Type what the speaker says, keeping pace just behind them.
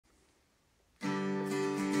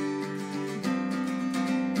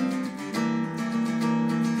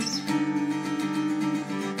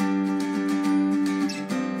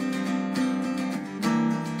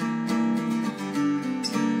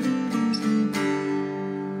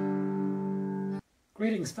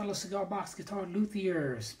Greetings, fellow cigar box guitar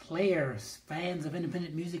luthiers, players, fans of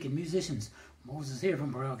independent music, and musicians. Moses here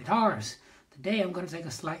from Burrell Guitars. Today I'm going to take a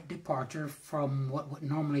slight departure from what would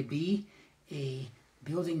normally be a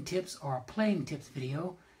building tips or playing tips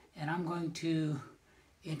video, and I'm going to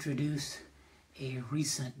introduce a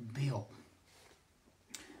recent build.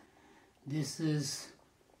 This is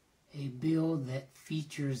a build that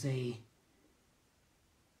features a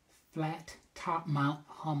flat top mount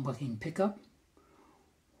humbucking pickup,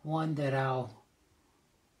 one that I'll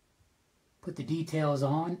put the details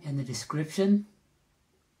on in the description.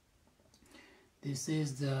 This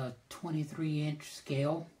is the 23-inch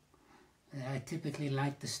scale that I typically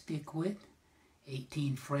like to stick with.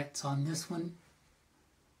 18 frets on this one,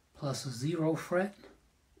 plus a 0 fret.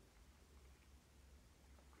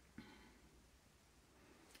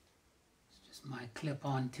 It's just my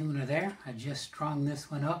clip-on tuner there. I just strung this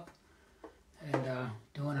one up and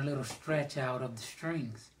doing a little stretch out of the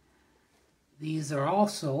strings. These are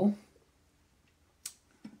also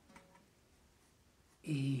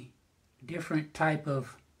a different type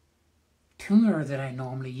of tuner that I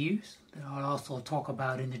normally use that I'll also talk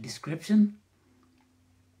about in the description.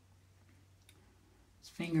 This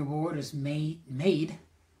fingerboard is made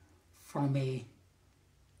from a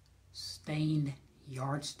stained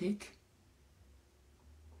yardstick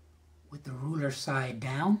with the ruler side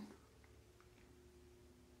down.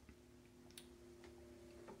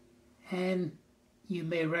 And you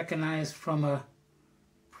may recognize from a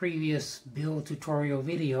previous build tutorial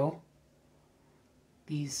video,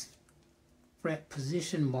 these fret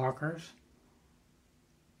position markers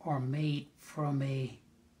are made from a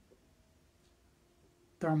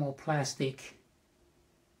thermoplastic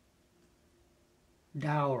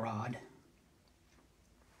dowel rod.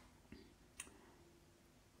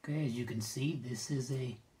 Okay, as you can see, this is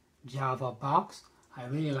a Java box. I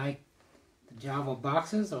really like the Java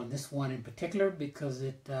boxes on this one in particular because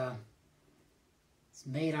it's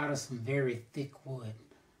made out of some very thick wood.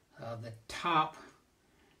 The top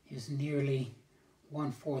is nearly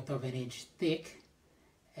 1/4 of an inch thick,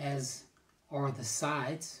 as are the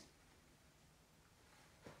sides.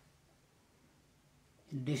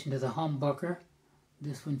 In addition to the humbucker,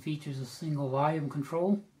 this one features a single volume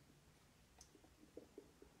control.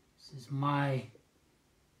 This is my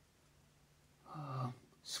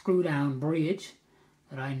screw down bridge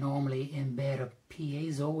that I normally embed a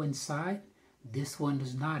piezo inside. This one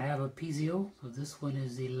does not have a piezo, so this one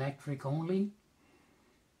is electric only.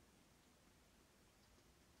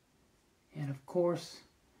 And of course,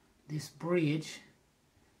 this bridge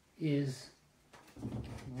is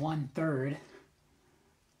 1/3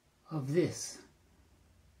 of this.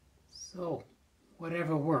 So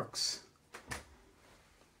whatever works.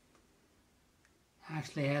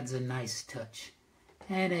 Actually adds a nice touch.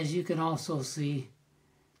 And as you can also see,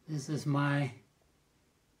 this is my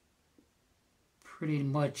pretty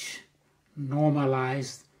much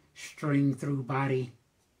normalized string through body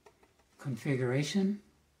configuration.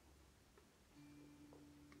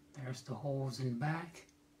 There's the holes in back.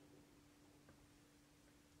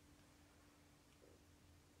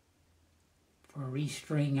 For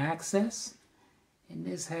restring access. And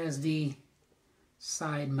this has the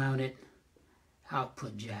side mounted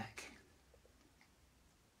output jack.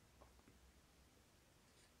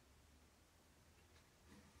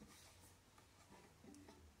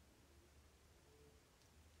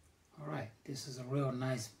 Alright, this is a real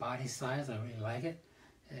nice body size. I really like it.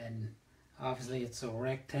 And obviously it's a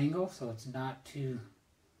rectangle, so it's not too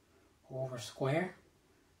over square.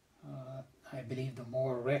 I believe the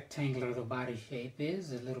more rectangular the body shape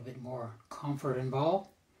is, a little bit more comfort involved.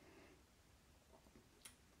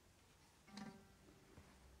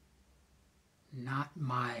 Not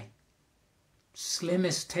my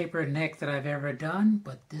slimmest tapered neck that I've ever done,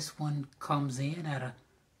 but this one comes in at a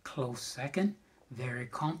close second. Very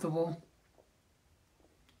comfortable.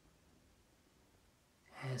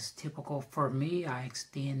 As typical for me, I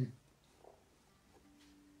extend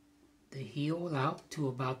the heel out to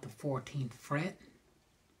about the 14th fret.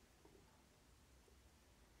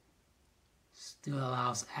 Still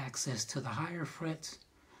allows access to the higher frets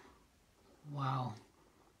while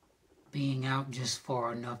being out just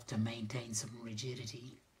far enough to maintain some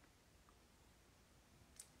rigidity.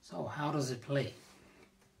 So how does it play?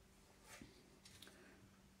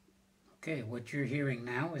 Okay, what you're hearing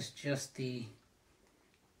now is just the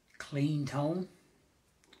clean tone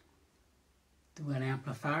through an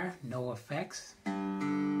amplifier, no effects.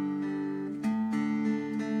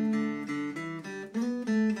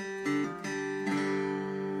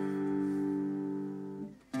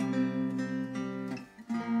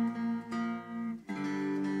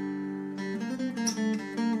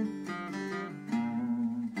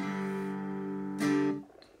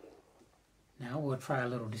 try a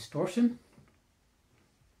little distortion.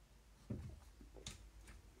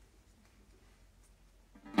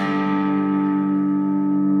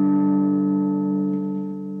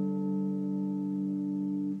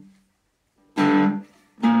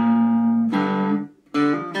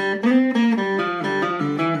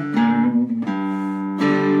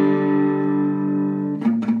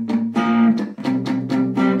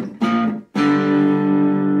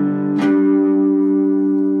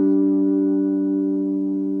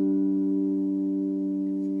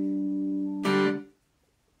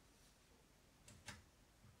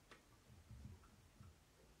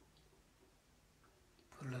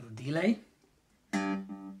 Delay.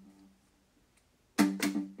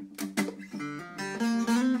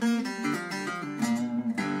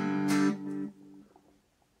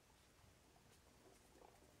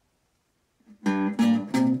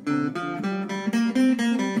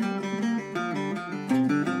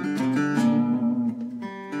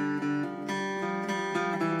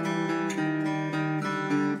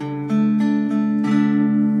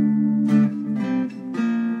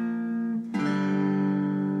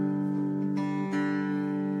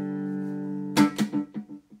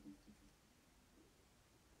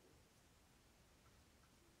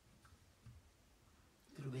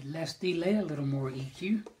 Less delay, a little more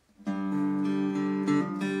EQ.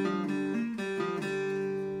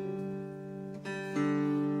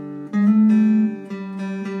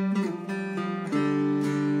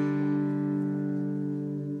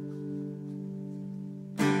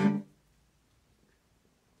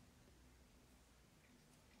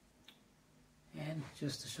 And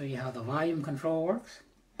just to show you how the volume control works.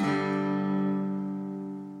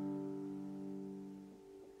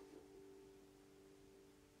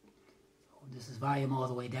 This is volume all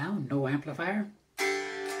the way down, no amplifier.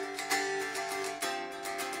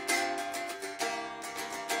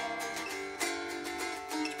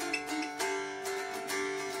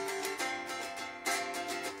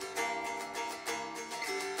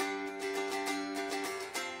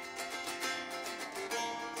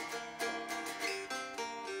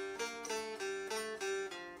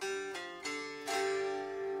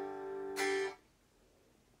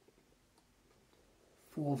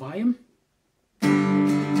 Full volume.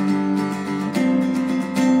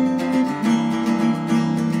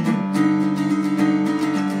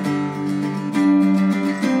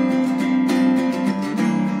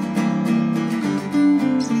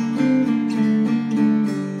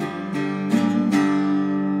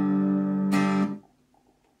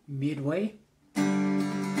 Midway.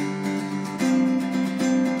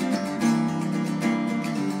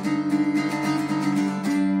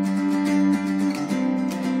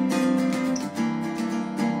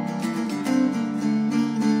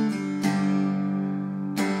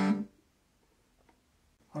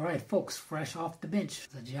 Alright folks, fresh off the bench,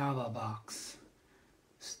 the Java box.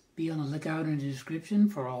 Be on the lookout in the description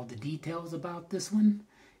for all the details about this one,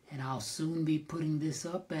 and I'll soon be putting this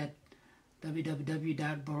up at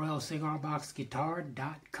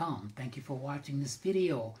www.burrellcigarboxguitar.com. Thank you for watching this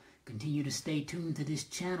video. Continue to stay tuned to this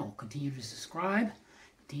channel. Continue to subscribe.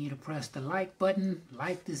 Continue to press the like button.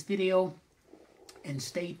 Like this video. And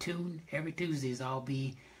stay tuned. Every Tuesdays I'll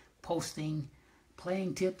be posting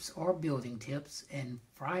playing tips or building tips. And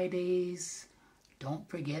Fridays, don't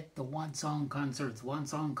forget the One Song Concerts. One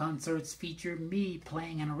Song Concerts feature me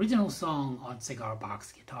playing an original song on Cigar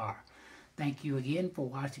Box guitar. Thank you again for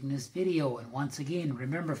watching this video, and once again,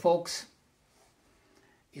 remember folks,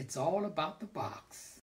 it's all about the box.